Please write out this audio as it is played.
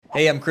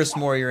Hey, I'm Chris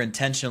Moore, your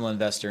intentional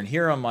investor, and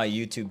here on my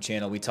YouTube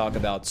channel, we talk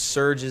about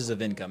surges of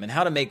income and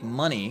how to make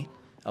money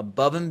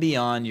above and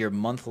beyond your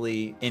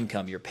monthly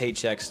income, your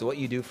paychecks, what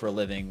you do for a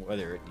living,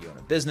 whether you own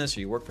a business or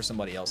you work for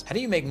somebody else. How do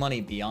you make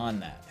money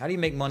beyond that? How do you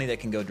make money that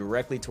can go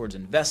directly towards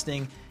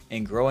investing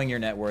and growing your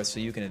net worth so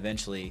you can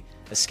eventually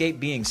escape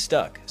being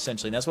stuck,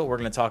 essentially? And that's what we're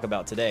going to talk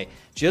about today.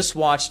 Just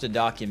watched a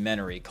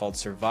documentary called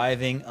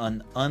Surviving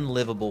an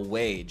Unlivable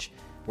Wage,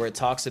 where it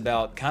talks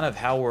about kind of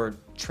how we're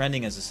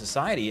trending as a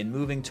society and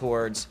moving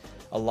towards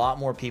a lot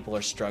more people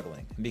are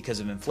struggling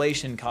because of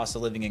inflation, cost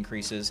of living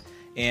increases,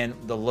 and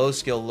the low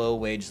skill, low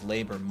wage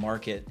labor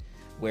market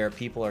where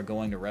people are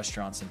going to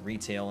restaurants and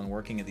retail and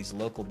working at these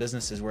local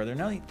businesses where they're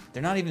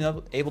not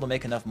even able to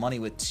make enough money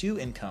with two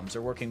incomes.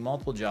 They're working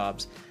multiple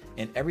jobs,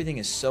 and everything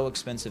is so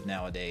expensive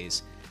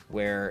nowadays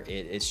where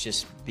it's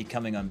just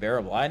becoming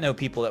unbearable. I know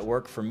people that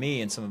work for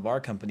me and some of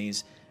our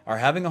companies are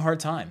having a hard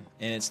time.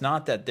 And it's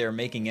not that they're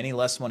making any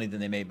less money than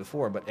they made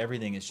before, but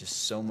everything is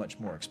just so much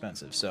more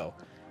expensive. So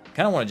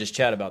kind of want to just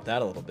chat about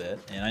that a little bit.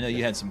 And I know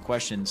you had some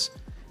questions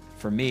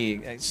for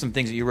me, some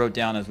things that you wrote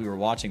down as we were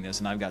watching this,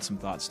 and I've got some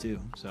thoughts too.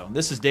 So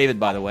this is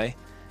David, by the way.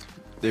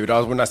 David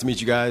Osborne, nice to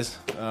meet you guys.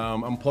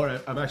 I'm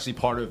actually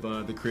part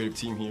of the creative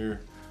team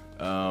here.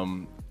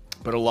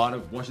 But a lot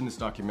of watching this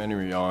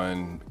documentary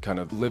on kind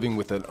of living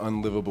with an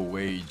unlivable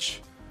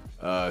wage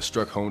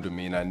struck home to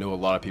me, and I know a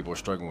lot of people are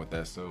struggling with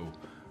that. So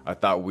I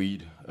thought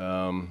we'd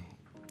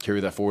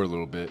carry that forward a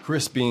little bit.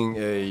 Chris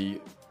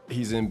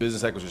he's in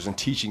business acquisition,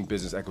 teaching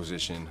business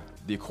acquisition,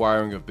 the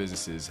acquiring of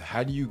businesses.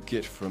 How do you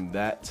get from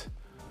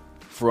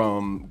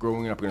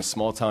growing up in a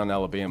small town in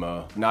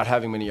Alabama, not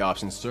having many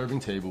options, serving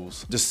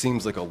tables, just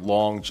seems like a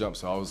long jump.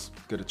 So I was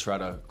gonna try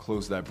to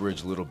close that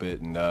bridge a little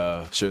bit and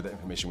share that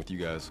information with you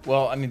guys.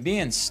 Well, I mean,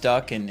 being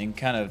stuck and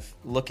kind of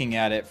looking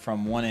at it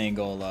from one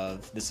angle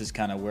of this is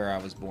kind of where I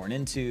was born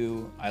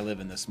into. I live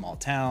in this small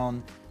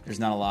town. There's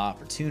not a lot of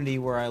opportunity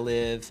where I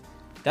live.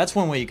 That's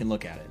one way you can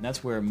look at it, and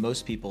that's where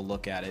most people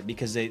look at it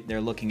because they're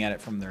looking at it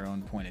from their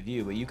own point of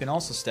view. But you can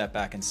also step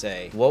back and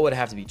say, what would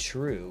have to be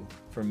true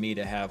for me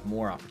to have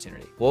more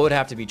opportunity? What would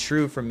have to be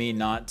true for me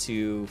not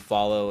to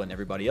follow in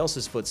everybody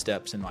else's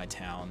footsteps in my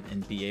town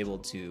and be able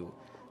to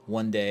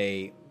one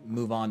day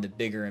move on to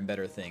bigger and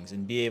better things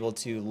and be able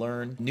to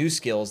learn new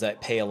skills that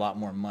pay a lot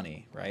more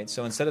money, right?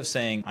 So instead of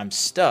saying I'm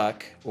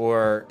stuck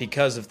or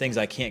because of things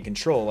I can't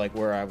control, like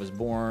where I was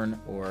born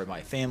or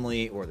my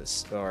family or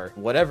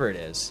whatever it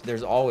is,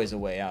 there's always a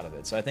way out of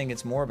it. So I think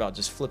it's more about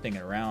just flipping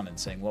it around and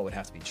saying what would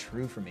have to be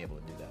true for me able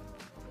to do that,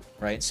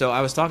 right? So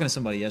I was talking to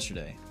somebody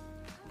yesterday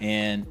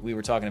and we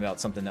were talking about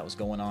something that was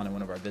going on in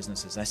one of our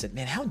businesses. And I said,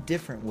 man, how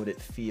different would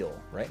it feel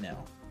right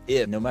now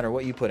if no matter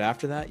what you put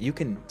after that, you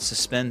can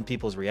suspend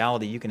people's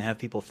reality, you can have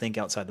people think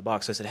outside the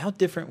box. So I said, how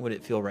different would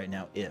it feel right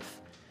now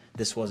if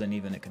this wasn't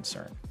even a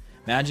concern?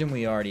 Imagine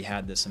we already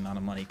had this amount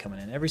of money coming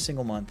in every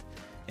single month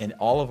and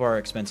all of our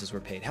expenses were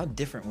paid. How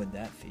different would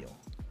that feel?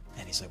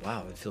 And he's like,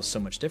 wow, it feels so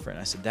much different.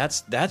 I said,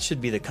 that should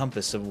be the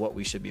compass of what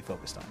we should be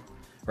focused on.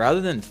 Rather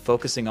than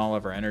focusing all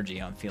of our energy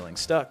on feeling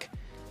stuck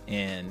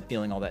and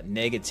feeling all that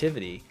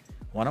negativity,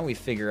 why don't we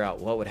figure out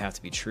what would have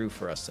to be true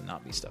for us to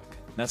not be stuck?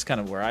 And that's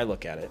kind of where I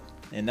look at it.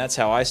 And that's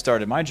how I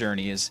started my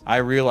journey is I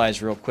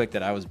realized real quick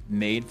that I was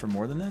made for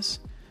more than this.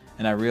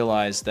 And I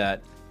realized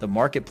that the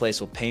marketplace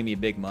will pay me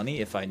big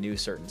money if I knew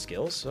certain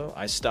skills. So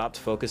I stopped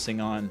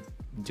focusing on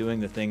doing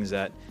the things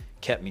that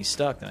kept me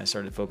stuck and I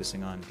started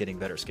focusing on getting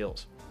better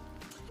skills.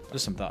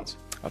 Just some thoughts.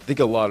 I think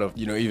a lot of,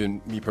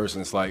 even me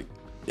personally, it's like,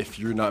 if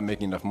you're not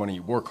making enough money,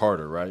 work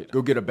harder, right?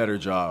 Go get a better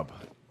job.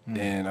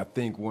 And I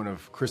think one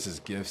of Chris's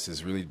gifts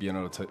is really being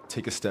able to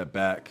take a step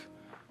back,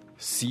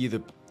 see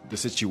the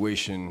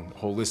situation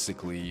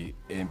holistically,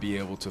 and be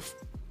able to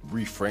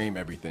reframe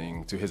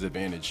everything to his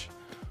advantage.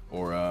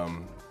 Or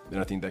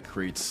then I think that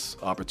creates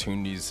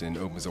opportunities and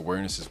opens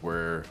awarenesses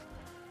where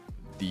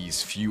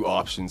these few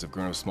options of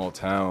growing up a small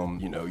town,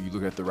 you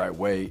look at it the right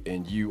way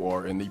and you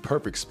are in the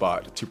perfect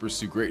spot to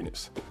pursue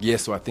greatness. Yeah,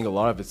 so I think a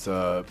lot of it's,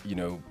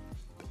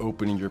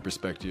 opening your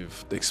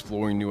perspective,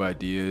 exploring new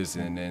ideas,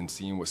 and then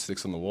seeing what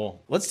sticks on the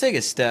wall. Let's take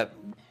a step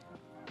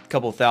a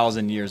couple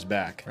thousand years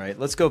back, right?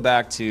 Let's go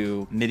back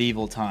to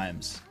medieval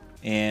times.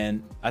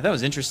 And I thought it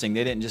was interesting.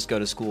 They didn't just go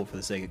to school for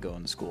the sake of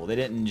going to school. They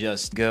didn't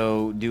just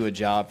go do a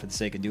job for the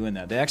sake of doing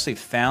that. They actually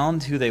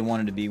found who they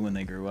wanted to be when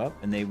they grew up,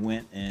 and they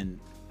went and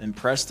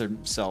impressed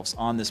themselves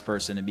on this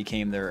person and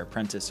became their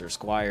apprentice or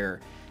squire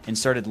and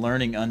started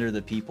learning under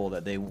the people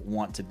that they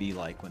want to be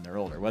like when they're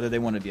older. Whether they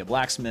want to be a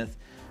blacksmith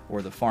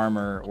or the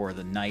farmer or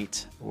the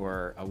knight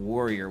or a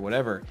warrior,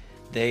 whatever,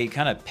 they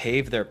kind of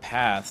paved their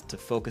path to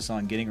focus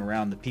on getting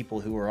around the people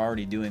who are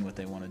already doing what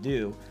they want to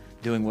do,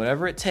 doing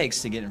whatever it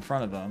takes to get in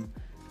front of them,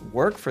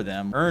 work for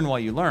them, earn while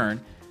you learn,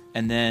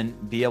 and then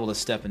be able to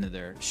step into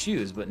their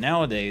shoes. But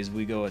nowadays,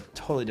 we go a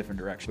totally different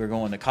direction. We're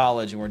going to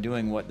college and we're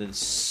doing what the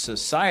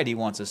society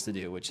wants us to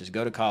do, which is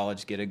go to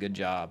college, get a good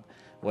job,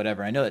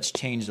 whatever. I know that's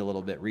changed a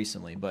little bit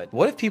recently, but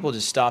what if people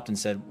just stopped and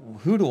said,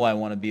 who do I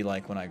want to be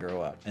like when I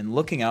grow up? And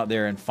looking out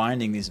there and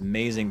finding these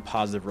amazing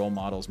positive role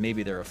models,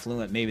 maybe they're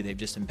affluent, maybe they've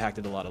just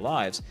impacted a lot of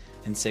lives,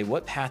 and say,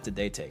 what path did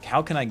they take?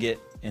 How can I get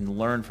and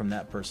learn from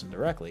that person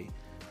directly,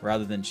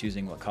 rather than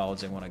choosing what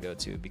college they want to go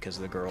to because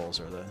of the girls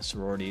or the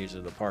sororities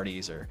or the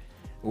parties,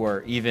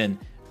 or even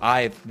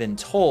I've been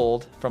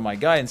told from my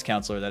guidance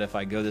counselor that if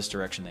I go this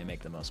direction, they make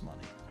the most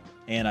money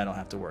and I don't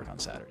have to work on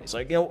Saturdays.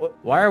 Like,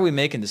 why are we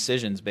making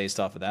decisions based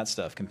off of that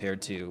stuff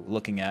compared to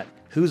looking at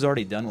who's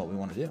already done what we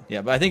want to do?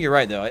 Yeah, but I think you're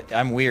right, though.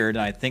 I'm weird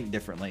and I think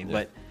differently,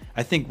 but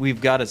I think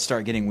we've got to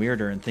start getting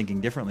weirder and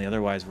thinking differently.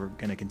 Otherwise, we're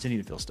going to continue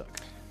to feel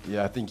stuck.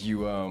 Yeah, I think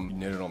you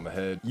nailed it on the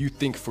head. You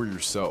think for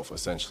yourself,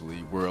 essentially,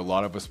 where a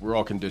lot of us, we're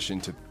all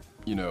conditioned to,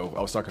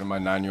 I was talking to my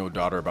 9-year-old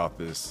daughter about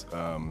this,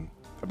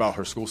 about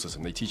her school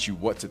system. They teach you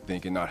what to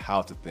think and not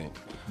how to think.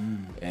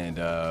 And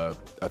I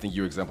think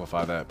you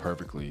exemplify that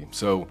perfectly.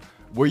 So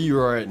where you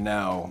are at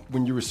now,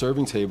 when you were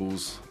serving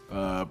tables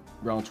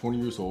around 20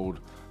 years old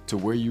to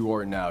where you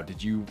are now,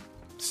 did you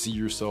see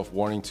yourself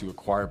wanting to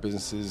acquire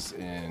businesses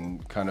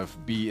and kind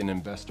of be an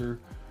investor?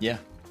 Yeah,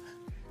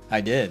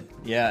 I did.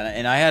 Yeah,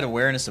 and I had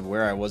awareness of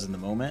where I was in the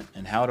moment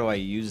and how do I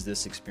use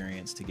this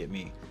experience to get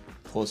me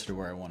closer to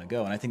where I want to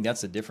go. And I think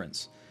that's the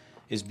difference,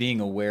 is being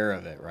aware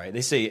of it, right?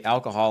 They say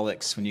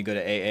alcoholics, when you go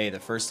to AA, the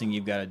first thing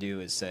you've got to do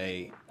is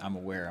say, I'm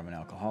aware I'm an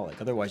alcoholic.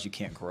 Otherwise, you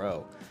can't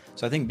grow.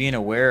 So I think being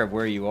aware of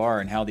where you are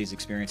and how these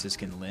experiences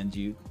can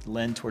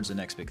lend towards the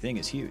next big thing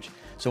is huge.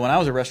 So when I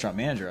was a restaurant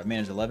manager, I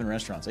managed 11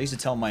 restaurants. I used to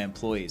tell my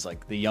employees,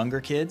 like the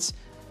younger kids,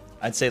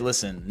 I'd say,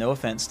 listen, no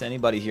offense to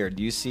anybody here.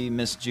 Do you see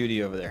Miss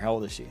Judy over there? How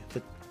old is she?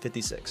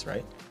 56,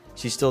 right?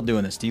 She's still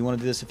doing this. Do you want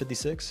to do this at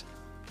 56?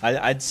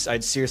 I'd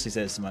seriously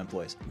say this to my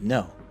employees.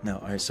 No.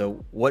 All right,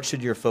 so what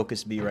should your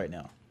focus be right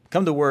now?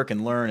 Come to work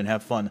and learn and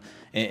have fun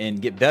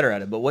and get better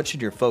at it, but what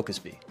should your focus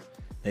be?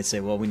 They'd say,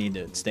 well, we need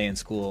to stay in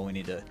school.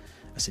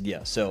 I said,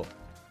 yeah. So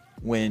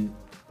when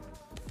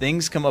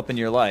things come up in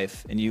your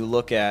life and you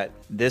look at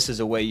this as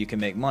a way you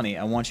can make money,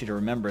 I want you to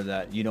remember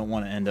that you don't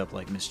want to end up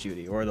like Miss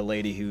Judy or the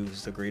lady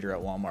who's the greeter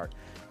at Walmart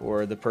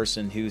or the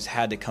person who's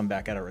had to come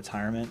back out of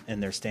retirement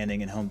and they're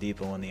standing in Home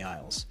Depot in the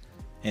aisles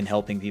and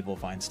helping people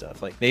find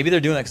stuff. Like, maybe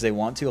they're doing that because they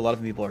want to. A lot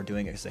of people are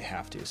doing it because they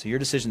have to. So your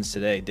decisions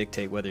today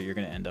dictate whether you're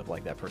going to end up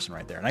like that person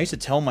right there. And I used to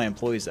tell my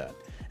employees that.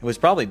 It was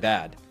probably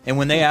bad. And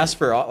when they asked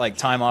for like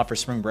time off for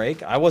spring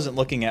break, I wasn't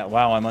looking at,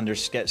 wow, I'm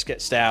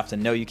understaffed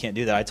and no, you can't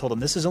do that. I told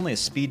them, this is only a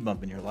speed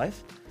bump in your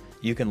life.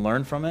 You can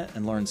learn from it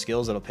and learn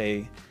skills that'll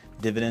pay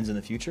dividends in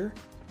the future,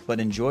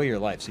 but enjoy your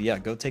life. So yeah,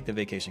 go take the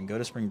vacation, go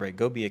to spring break,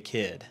 go be a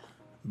kid,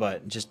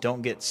 but just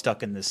don't get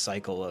stuck in this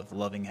cycle of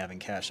loving having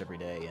cash every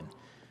day. And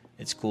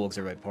it's cool because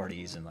everybody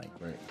parties and like,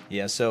 right.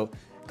 Yeah. So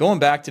going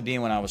back to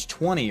being when I was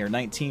 20 or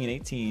 19,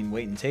 18,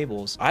 waiting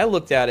tables, I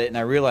looked at it and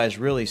I realized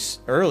really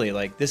early,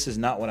 like, this is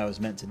not what I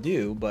was meant to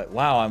do, but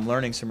wow, I'm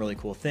learning some really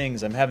cool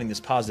things. I'm having this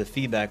positive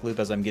feedback loop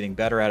as I'm getting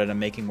better at it. I'm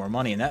making more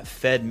money. And that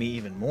fed me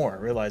even more. I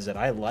realized that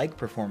I like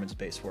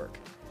performance-based work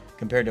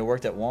compared to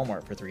worked at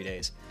Walmart for 3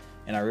 days.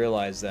 And I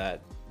realized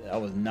that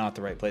was not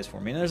the right place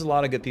for me. And there's a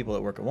lot of good people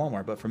that work at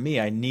Walmart, but for me,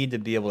 I need to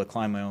be able to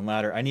climb my own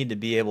ladder. I need to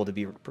be able to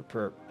be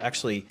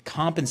actually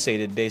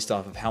compensated based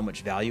off of how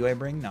much value I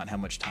bring, not how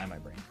much time I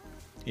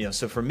bring.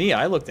 So for me,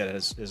 I looked at it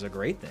as a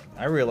great thing.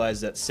 I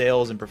realized that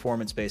sales and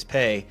performance-based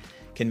pay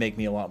can make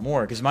me a lot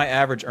more because my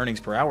average earnings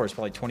per hour is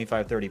probably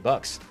 $25,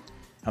 $30.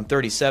 I'm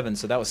 37,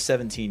 so that was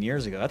 17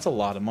 years ago. That's a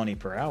lot of money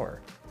per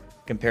hour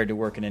compared to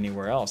working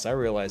anywhere else. I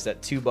realized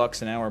that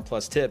 $2 an hour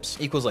plus tips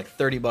equals like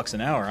 $30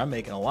 an hour. I'm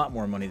making a lot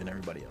more money than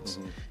everybody else.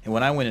 Mm-hmm. And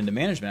when I went into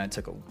management, I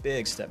took a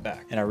big step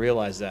back and I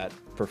realized that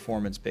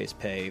performance-based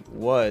pay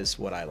was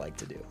what I like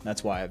to do.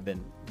 That's why I've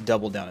been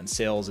doubled down in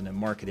sales and in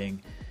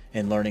marketing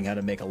and learning how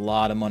to make a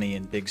lot of money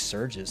in big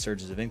surges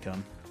of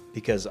income,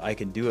 because I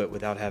can do it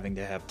without having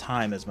to have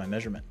time as my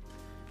measurement.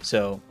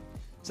 So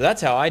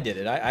that's how I did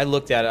it. I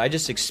looked at it. I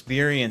just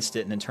experienced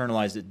it and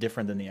internalized it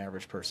different than the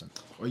average person.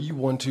 Are you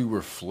one to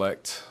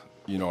reflect,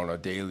 on a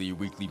daily,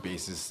 weekly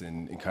basis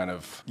and kind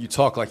of, you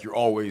talk like you're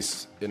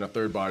always in a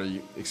third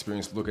body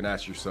experience looking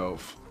at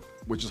yourself,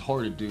 which is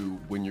hard to do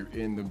when you're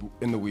in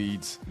the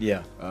weeds.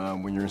 Yeah.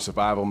 When you're in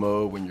survival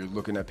mode, when you're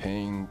looking at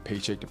paying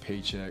paycheck to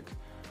paycheck,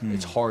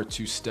 it's hard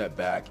to step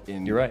back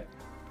and you're right.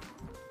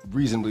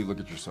 Reasonably look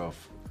at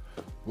yourself.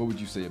 What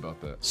would you say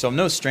about that? So I'm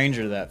no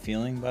stranger to that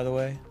feeling, by the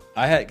way.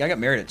 I got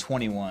married at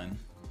 21.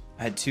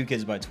 I had 2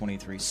 kids by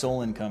 23,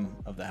 sole income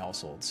of the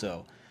household.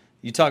 So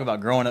you talk about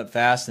growing up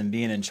fast and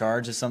being in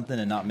charge of something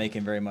and not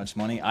making very much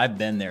money. I've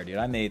been there, dude.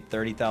 I made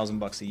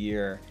 $30,000 a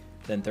year,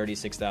 then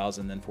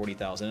 $36,000, then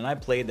 $40,000. And I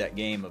played that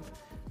game of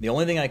the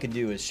only thing I could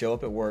do is show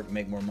up at work,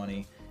 make more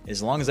money.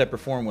 As long as I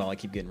perform well, I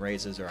keep getting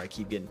raises or I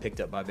keep getting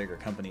picked up by bigger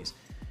companies.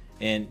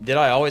 And did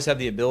I always have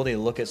the ability to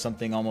look at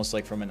something almost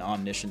like from an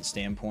omniscient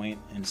standpoint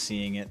and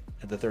seeing it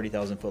at the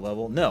 30,000 foot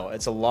level? No,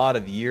 it's a lot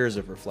of years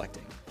of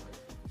reflecting.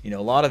 A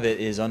lot of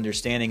it is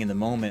understanding in the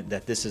moment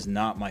that this is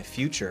not my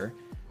future,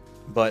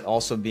 but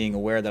also being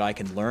aware that I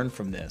can learn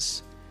from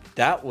this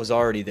that was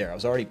already there. I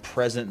was already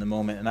present in the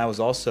moment. And I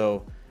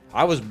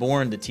was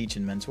born to teach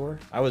and mentor.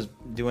 I was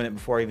doing it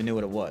before I even knew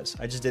what it was.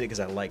 I just did it because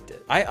I liked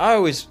it.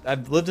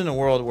 I've lived in a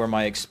world where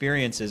my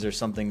experiences are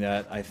something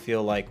that I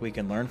feel like we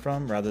can learn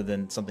from rather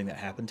than something that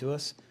happened to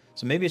us.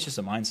 So maybe it's just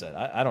a mindset.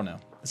 I don't know.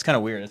 It's kind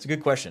of weird. It's a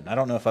good question. I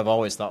don't know if I've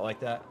always thought like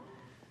that.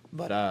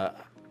 But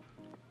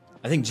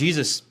I think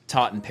Jesus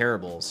taught in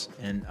parables,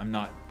 and I'm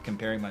not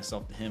comparing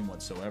myself to him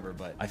whatsoever,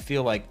 but I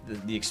feel like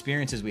the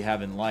experiences we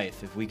have in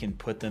life, if we can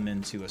put them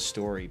into a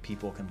story,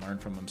 people can learn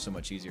from them so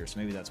much easier. So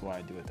maybe that's why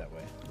I do it that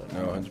way. But,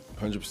 no,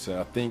 100%.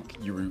 I think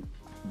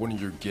one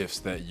of your gifts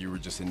that you were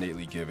just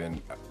innately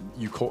given.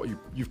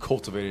 You've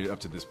cultivated it up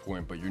to this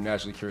point, but you're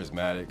naturally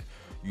charismatic.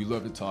 You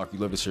love to talk. You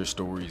love to share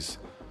stories.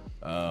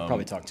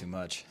 Probably talk too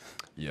much.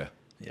 Yeah.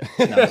 Yeah.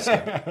 No, just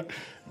kidding.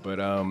 But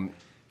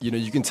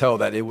you can tell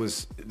that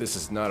this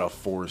is not a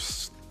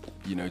force.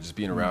 Just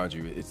being around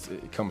you,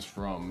 it comes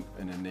from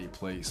an innate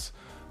place,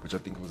 which I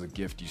think was a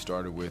gift you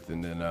started with,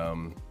 and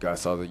then God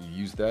saw that you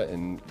used that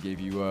and gave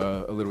you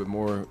a little bit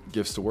more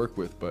gifts to work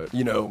with. But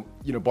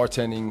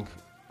bartending,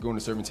 going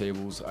to serving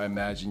tables, I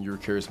imagine you're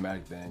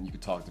charismatic then. You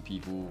could talk to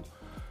people.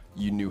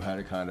 You knew how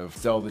to kind of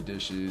sell the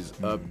dishes,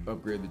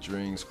 upgrade the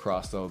drinks,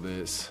 cross-sell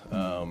this.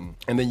 And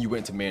then you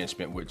went to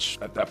management, which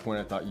at that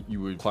point I thought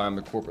you would climb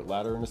the corporate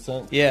ladder in a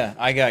sense. Yeah,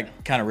 I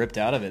got kind of ripped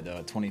out of it though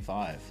at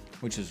 25,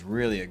 which is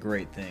really a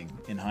great thing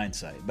in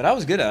hindsight. But I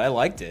was good at it. I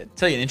liked it. I'll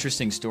tell you an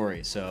interesting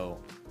story. So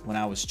when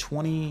I was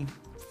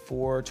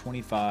 24,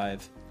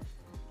 25,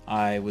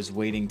 I was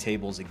waiting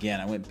tables again.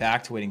 I went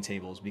back to waiting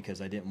tables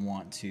because I didn't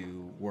want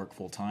to work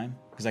full time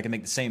because I could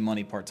make the same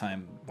money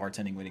part-time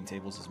bartending waiting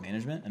tables as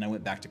management, and I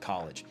went back to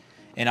college.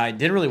 And I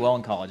did really well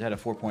in college. I had a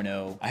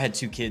 4.0. I had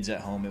 2 kids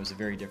at home. It was a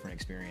very different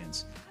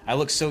experience. I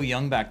looked so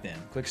young back then.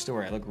 Quick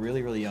story. I looked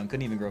really, really young.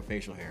 Couldn't even grow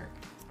facial hair.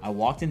 I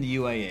walked into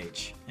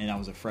UAH, and I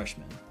was a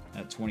freshman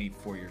at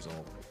 24 years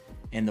old.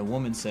 And the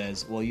woman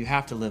says, well, you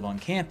have to live on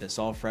campus.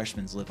 All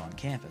freshmen live on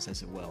campus. I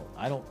said, well,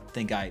 I don't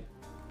think I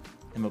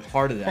am a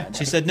part of that. And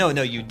she said, no,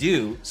 you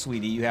do,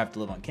 sweetie. You have to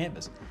live on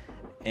campus.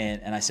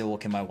 And I said, well,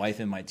 can my wife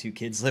and my 2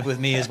 kids live with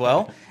me as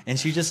well? And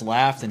she just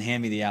laughed and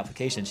handed me the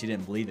application. She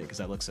didn't believe it because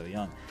I looked so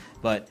young.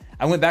 But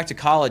I went back to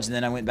college, and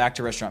then I went back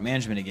to restaurant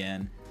management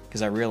again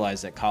because I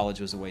realized that college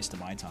was a waste of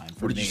my time.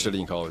 What did you study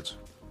in college?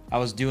 I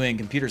was doing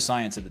computer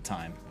science at the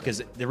time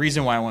because the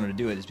reason why I wanted to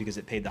do it is because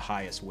it paid the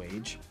highest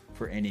wage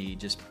for any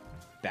just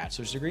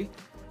bachelor's degree.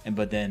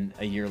 But then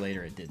a year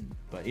later it didn't.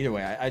 But either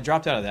way, I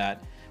dropped out of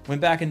that. Went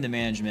back into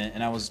management,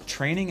 and I was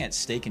training at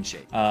Steak and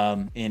Shake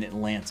in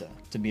Atlanta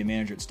to be a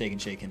manager at Steak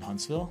and Shake in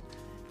Huntsville.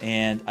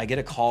 And I get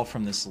a call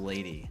from this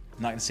lady.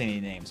 I'm not going to say any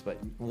names, but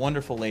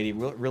wonderful lady,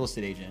 real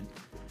estate agent.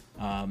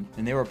 And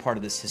they were a part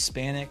of this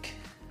Hispanic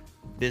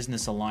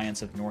Business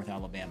Alliance of North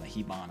Alabama,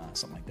 Hibana,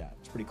 something like that.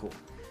 It's pretty cool.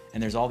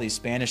 And there's all these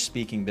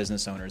Spanish-speaking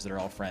business owners that are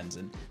all friends.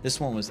 And this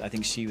one I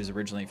think she was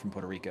originally from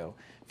Puerto Rico.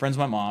 Friends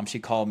with my mom. She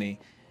called me.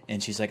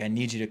 And she's like, I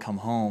need you to come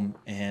home.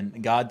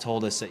 And God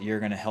told us that you're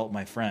going to help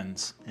my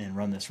friends and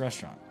run this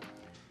restaurant.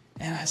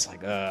 And I was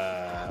like,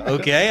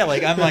 okay.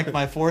 I'm like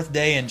my 4th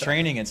day in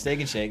training at Steak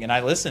and Shake. And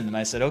I listened and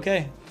I said,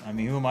 okay. I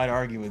mean, who am I to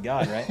argue with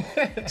God,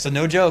 right? So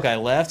no joke. I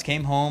left,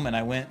 came home, and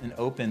I went and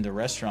opened a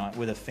restaurant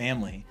with a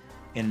family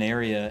in an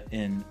area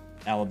in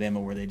Alabama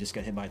where they just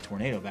got hit by a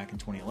tornado back in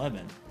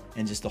 2011.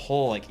 And just the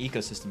whole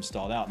ecosystem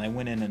stalled out. And I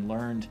went in and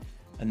learned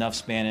enough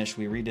Spanish.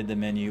 We redid the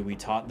menu. We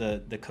taught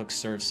the cooks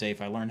serve safe.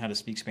 I learned how to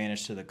speak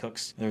Spanish to the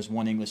cooks. There's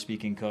one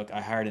English-speaking cook.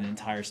 I hired an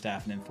entire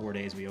staff, and in 4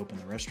 days we opened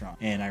the restaurant.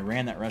 And I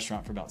ran that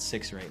restaurant for about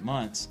 6 or 8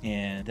 months.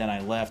 And then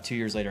I left. 2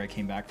 years later, I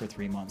came back for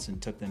 3 months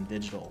and took them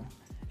digital.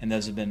 And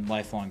those have been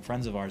lifelong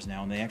friends of ours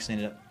now. And they actually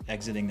ended up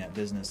exiting that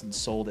business and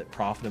sold it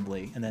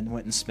profitably, and then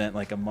went and spent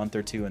a month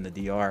or 2 in the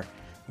DR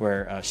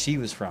where she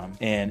was from.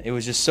 And it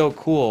was just so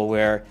cool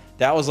where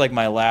that was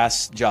my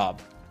last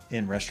job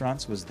in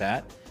restaurants was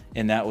that.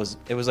 And it was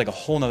a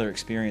whole nother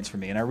experience for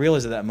me. And I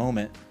realized at that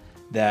moment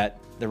that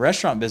the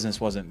restaurant business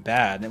wasn't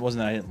bad. And it wasn't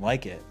that I didn't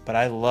like it, but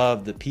I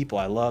loved the people.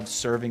 I loved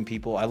serving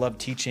people. I loved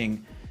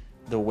teaching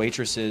the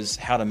waitresses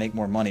how to make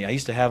more money. I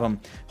used to have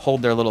them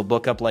hold their little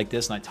book up like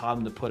this, and I taught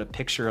them to put a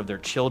picture of their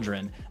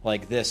children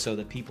like this so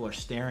that people are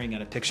staring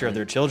at a picture of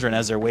their children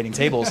as they're waiting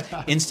tables.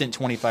 Instant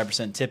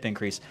 25% tip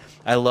increase.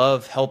 I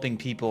love helping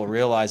people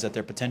realize that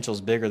their potential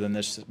is bigger than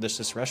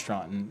this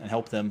restaurant and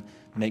help them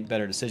make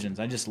better decisions.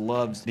 I just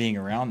loved being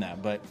around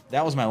that. But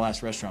that was my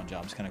last restaurant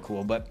job. It's kind of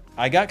cool. But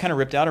I got kind of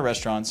ripped out of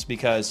restaurants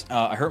because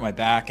I hurt my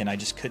back and I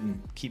just couldn't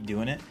keep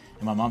doing it.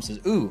 And my mom says,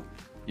 ooh,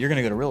 you're going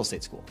to go to real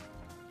estate school.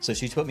 So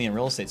she put me in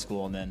real estate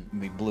school, and then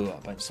we blew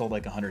up. I sold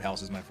 100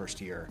 houses my first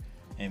year,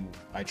 and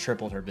I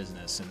tripled her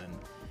business. And then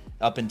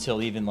up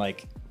until even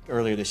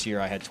earlier this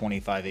year, I had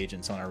 25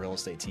 agents on our real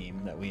estate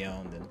team that we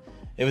owned. And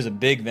it was a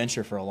big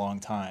venture for a long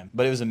time.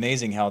 But it was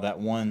amazing how that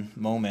one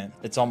moment,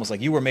 it's almost like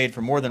you were made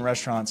for more than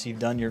restaurants. You've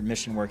done your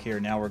mission work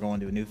here. Now we're going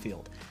to a new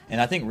field. And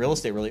I think real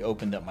estate really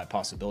opened up my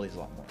possibilities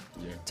a lot more.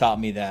 Yeah. Taught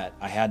me that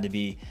I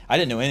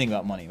didn't know anything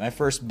about money. My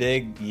first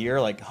big year,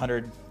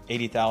 $180,000,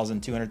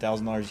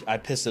 $200,000, I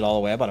pissed it all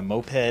away. I bought a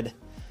moped.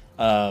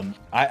 I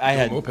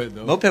had moped,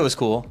 though. Moped was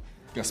cool.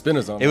 Got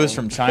spinners on it. It was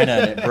from China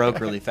and it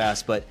broke really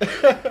fast. But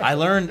I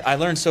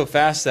learned so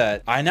fast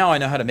that I know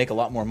how to make a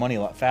lot more money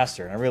a lot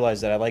faster. And I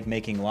realized that I like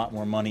making a lot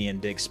more money in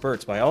big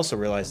spurts. But I also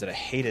realized that I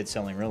hated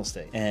selling real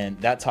estate. And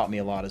that taught me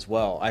a lot as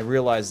well. I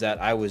realized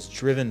that I was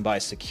driven by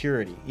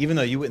security. Even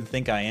though you wouldn't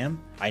think I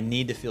am, I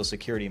need to feel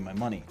security in my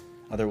money.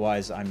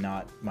 Otherwise, I'm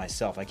not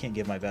myself. I can't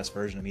give my best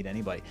version of me to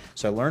anybody.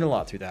 So I learned a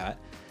lot through that.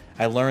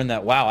 I learned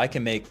that, wow, I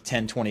can make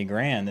 10, 20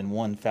 grand in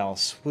one foul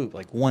swoop,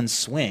 like one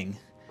swing.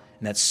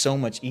 And that's so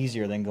much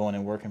easier than going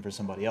and working for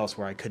somebody else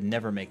where I could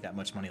never make that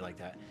much money like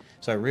that.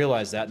 So I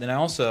realized that. Then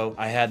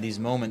I had these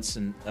moments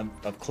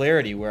of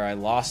clarity where I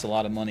lost a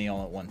lot of money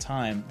all at one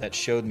time that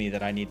showed me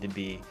that I need to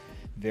be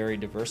very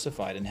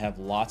diversified and have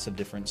lots of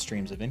different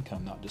streams of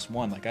income, not just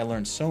one. Like I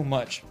learned so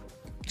much,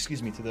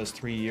 through those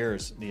 3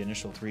 years, the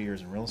initial 3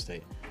 years in real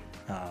estate.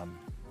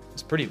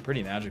 It's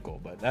pretty magical,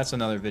 but that's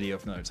another video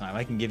for another time.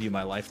 I can give you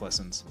my life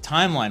lessons.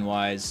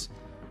 Timeline-wise,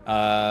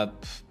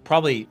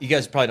 you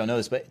guys probably don't know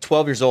this, but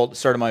 12 years old,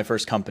 started my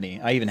first company.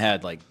 I even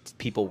had like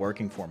people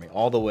working for me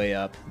all the way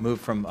up,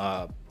 moved from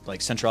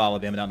like central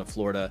Alabama down to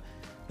Florida.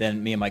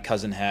 Then me and my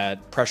cousin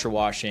had pressure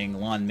washing,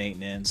 lawn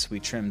maintenance. We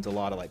trimmed a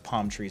lot of like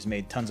palm trees,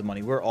 made tons of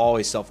money. We're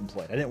always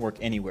self-employed. I didn't work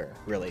anywhere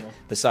really.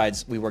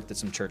 Besides, we worked at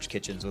some church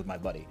kitchens with my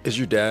buddy. Is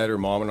your dad or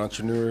mom an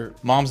entrepreneur?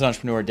 Mom's an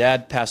entrepreneur.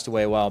 Dad passed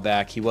away a while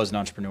back. He was an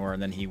entrepreneur,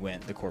 and then he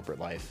went the corporate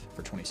life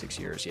for 26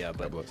 years. Yeah,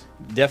 but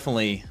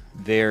definitely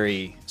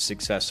very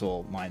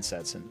successful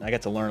mindsets, and I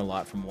got to learn a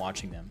lot from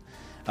watching them.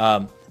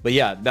 But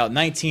yeah, about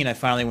 19, I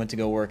finally went to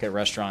go work at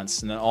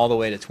restaurants, and then all the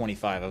way to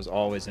 25, I was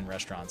always in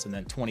restaurants, and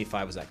then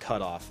 25 was that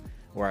cutoff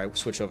where I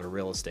switched over to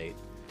real estate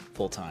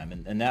full time,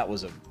 and that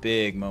was a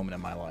big moment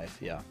in my life.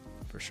 Yeah,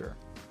 for sure.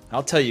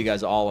 I'll tell you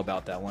guys all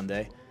about that one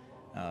day.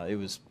 It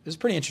was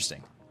pretty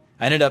interesting.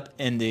 I ended up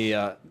in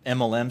the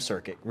MLM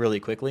circuit really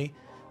quickly,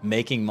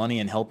 making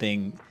money and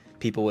helping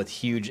people with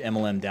huge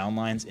MLM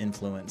downlines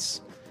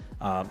influence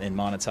and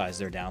monetize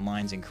their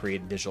downlines and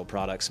create digital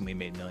products, and we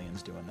made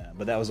millions doing that.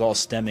 But that was all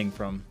stemming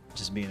from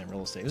just being in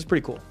real estate. It was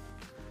pretty cool.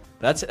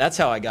 That's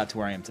how I got to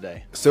where I am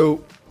today.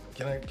 So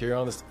can I carry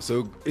on this?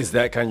 So is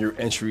that kind of your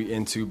entry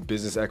into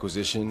business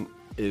acquisition,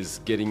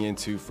 is getting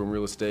into from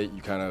real estate?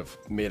 You kind of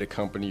made a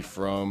company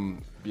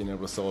from being able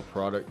to sell a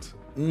product?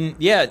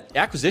 Yeah,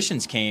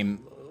 acquisitions came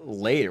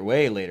later,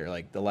 way later,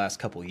 like the last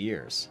couple of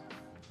years.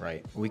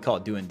 Right, we call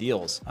it doing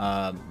deals.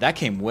 That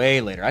came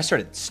way later. I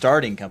started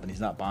starting companies,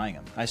 not buying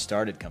them. I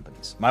started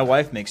companies. My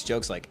wife makes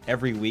jokes like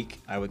every week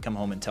I would come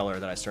home and tell her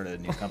that I started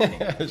a new company.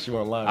 She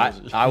won't lie.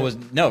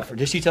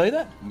 Did she tell you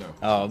that? No.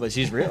 Oh, but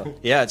she's real.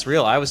 Yeah, it's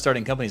real. I was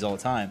starting companies all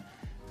the time.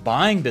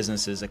 Buying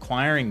businesses,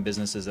 acquiring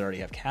businesses that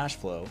already have cash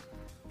flow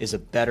is a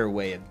better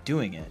way of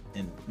doing it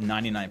in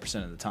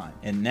 99% of the time.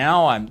 And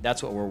now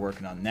that's what we're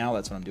working on now.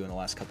 That's what I'm doing the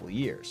last couple of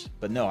years.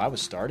 But no, I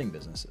was starting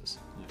businesses.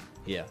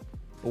 Yeah.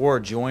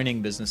 Or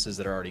joining businesses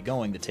that are already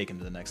going to take them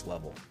to the next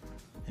level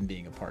and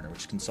being a partner, which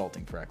is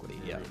consulting for equity.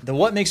 Yeah.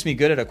 What makes me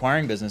good at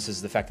acquiring business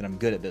is the fact that I'm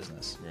good at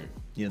business.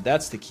 Right.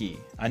 That's the key.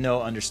 I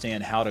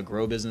understand how to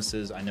grow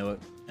businesses. I know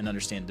and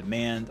understand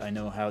demand. I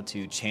know how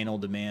to channel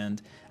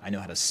demand. I know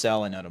how to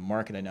sell. I know how to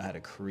market. I know how to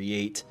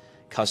create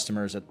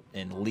customers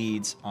and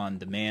leads on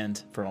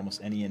demand for almost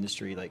any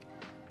industry.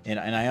 And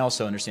I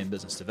also understand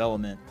business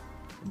development.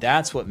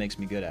 That's what makes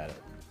me good at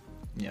it.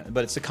 Yeah,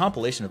 but it's a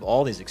compilation of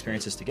all these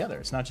experiences together.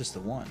 It's not just the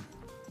one.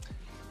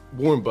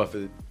 Warren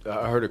Buffett,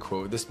 I heard a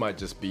quote. This might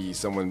just be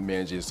someone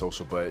managing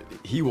social, but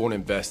he won't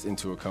invest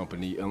into a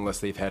company unless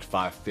they've had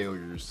 5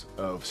 failures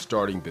of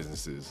starting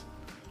businesses.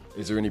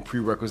 Is there any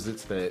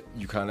prerequisites that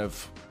you kind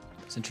of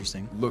It's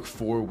interesting. look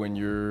for when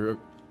you're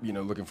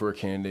looking for a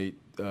candidate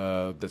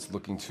that's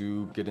looking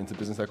to get into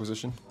business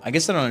acquisition? I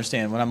guess I don't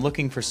understand. When I'm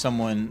looking for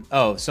someone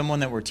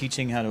that we're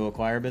teaching how to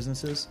acquire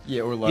businesses?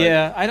 Yeah, or like...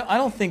 Yeah, I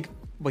don't think...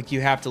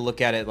 you have to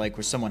look at it like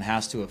where someone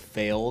has to have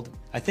failed.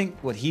 I think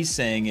what he's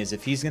saying is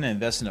if he's going to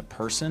invest in a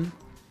person,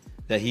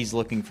 that he's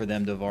looking for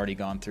them to have already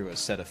gone through a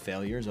set of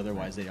failures.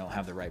 Otherwise, they don't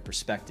have the right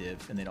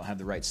perspective and they don't have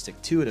the right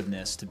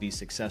stick-to-itiveness to be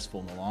successful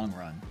in the long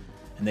run.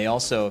 And they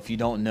also, if you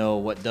don't know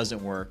what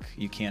doesn't work,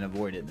 you can't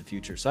avoid it in the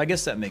future. So I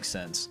guess that makes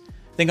sense.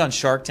 I think on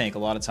Shark Tank, a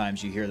lot of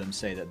times you hear them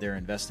say that they're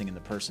investing in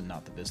the person,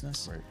 not the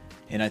business. Right.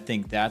 And I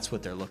think that's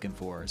what they're looking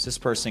for. Is this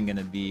person going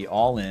to be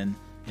all in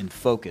and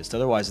focused?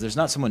 Otherwise, if there's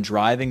not someone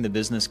driving the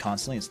business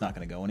constantly, it's not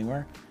going to go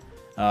anywhere.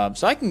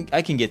 So I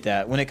can get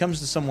that. When it comes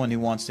to someone who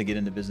wants to get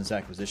into business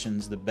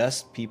acquisitions, the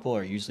best people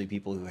are usually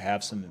people who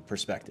have some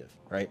perspective,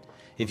 right?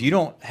 If you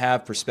don't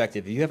have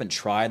perspective, if you haven't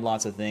tried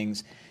lots of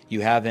things,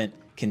 you haven't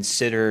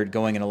considered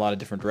going in a lot of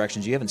different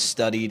directions, you haven't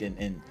studied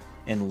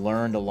and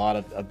learned a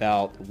lot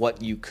about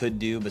what you could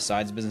do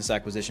besides business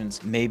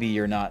acquisitions, maybe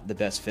you're not the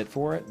best fit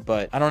for it.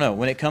 But I don't know.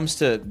 When it comes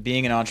to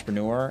being an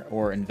entrepreneur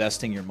or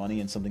investing your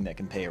money in something that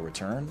can pay a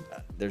return,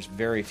 there's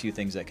very few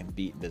things that can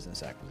beat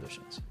business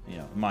acquisitions,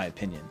 in my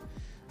opinion,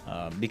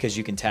 because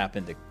you can tap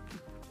into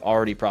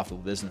already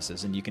profitable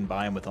businesses and you can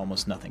buy them with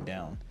almost nothing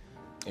down.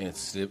 And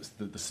it's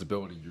the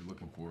stability you're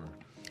looking for.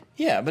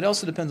 Yeah, but it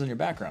also depends on your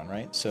background,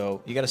 right?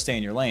 So you got to stay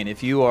in your lane.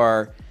 If you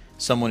are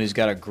someone who's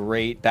got a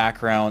great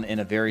background in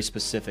a very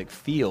specific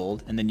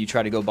field, and then you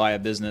try to go buy a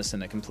business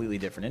in a completely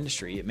different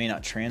industry, it may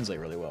not translate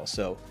really well.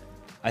 So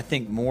I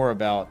think more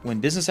about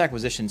when business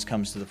acquisitions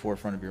comes to the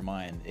forefront of your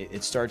mind,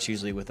 it starts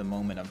usually with a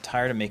moment, I'm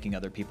tired of making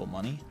other people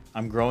money.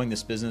 I'm growing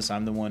this business.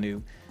 I'm the one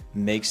who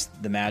makes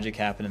the magic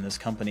happen in this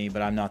company,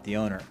 but I'm not the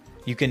owner.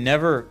 You can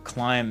never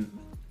climb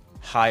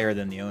higher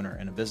than the owner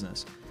in a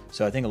business.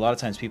 So I think a lot of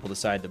times people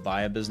decide to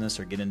buy a business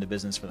or get into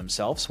business for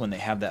themselves when they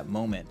have that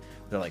moment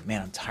where they're like,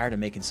 man, I'm tired of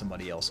making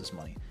somebody else's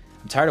money.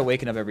 I'm tired of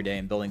waking up every day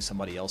and building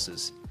somebody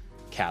else's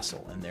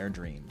castle and their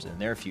dreams and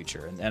their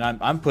future. And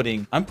I'm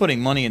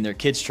putting money in their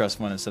kids' trust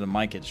fund instead of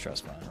my kids'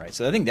 trust fund, right?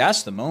 So I think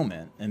that's the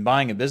moment. And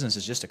buying a business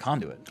is just a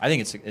conduit. I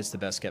think it's the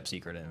best kept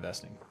secret in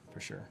investing,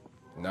 for sure.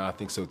 No, I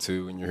think so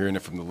too. And you're hearing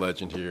it from the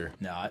legend here.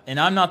 No, and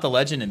I'm not the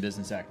legend in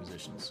business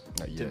acquisitions.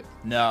 Not yet.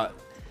 No.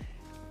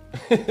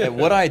 At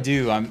what I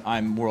do,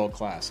 I'm world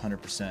class,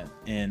 100%,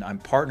 and I'm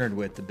partnered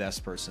with the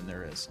best person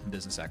there is in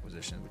business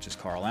acquisition, which is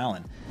Carl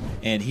Allen,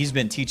 and he's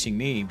been teaching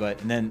me.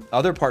 And then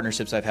other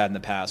partnerships I've had in the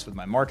past with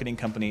my marketing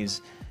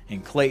companies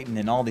and Clayton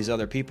and all these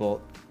other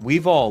people,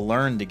 we've all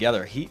learned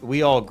together.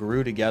 We all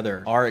grew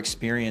together. Our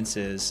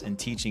experiences in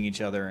teaching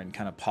each other and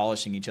kind of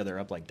polishing each other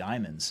up like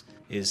diamonds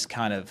is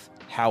kind of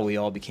how we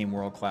all became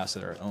world class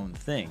at our own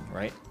thing,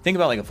 right? Think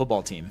about like a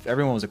football team. If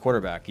everyone was a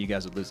quarterback, you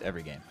guys would lose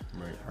every game,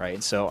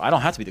 right? So I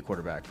don't have to be the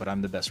quarterback, but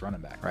I'm the best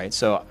running back, right?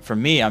 So for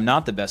me, I'm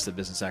not the best at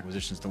business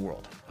acquisitions in the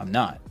world. I'm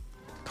not.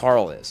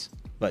 Carl is,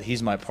 but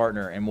he's my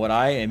partner, and what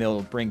I am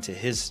able to bring to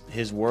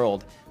his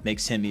world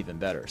makes him even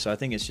better. So I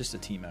think it's just a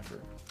team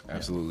effort.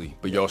 Absolutely. Yeah.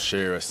 But y'all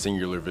share a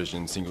singular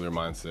vision, singular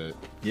mindset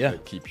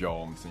that keep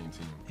y'all on the same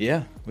team.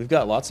 Yeah. We've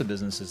got lots of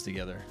businesses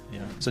together.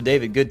 Yeah. So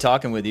David, good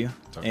talking with you.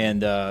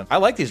 And I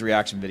like these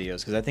reaction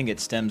videos because I think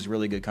it stems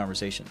really good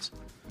conversations.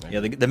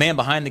 The man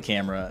behind the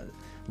camera,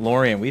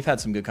 Lorian, we've had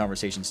some good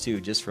conversations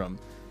too, just from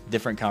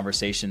different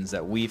conversations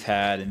that we've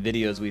had and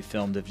videos we've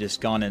filmed have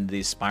just gone into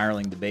these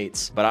spiraling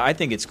debates. But I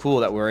think it's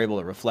cool that we're able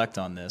to reflect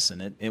on this,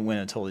 and it went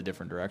in a totally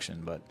different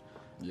direction. But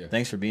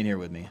thanks for being here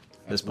with me.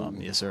 Fist bump.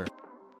 Yes, sir.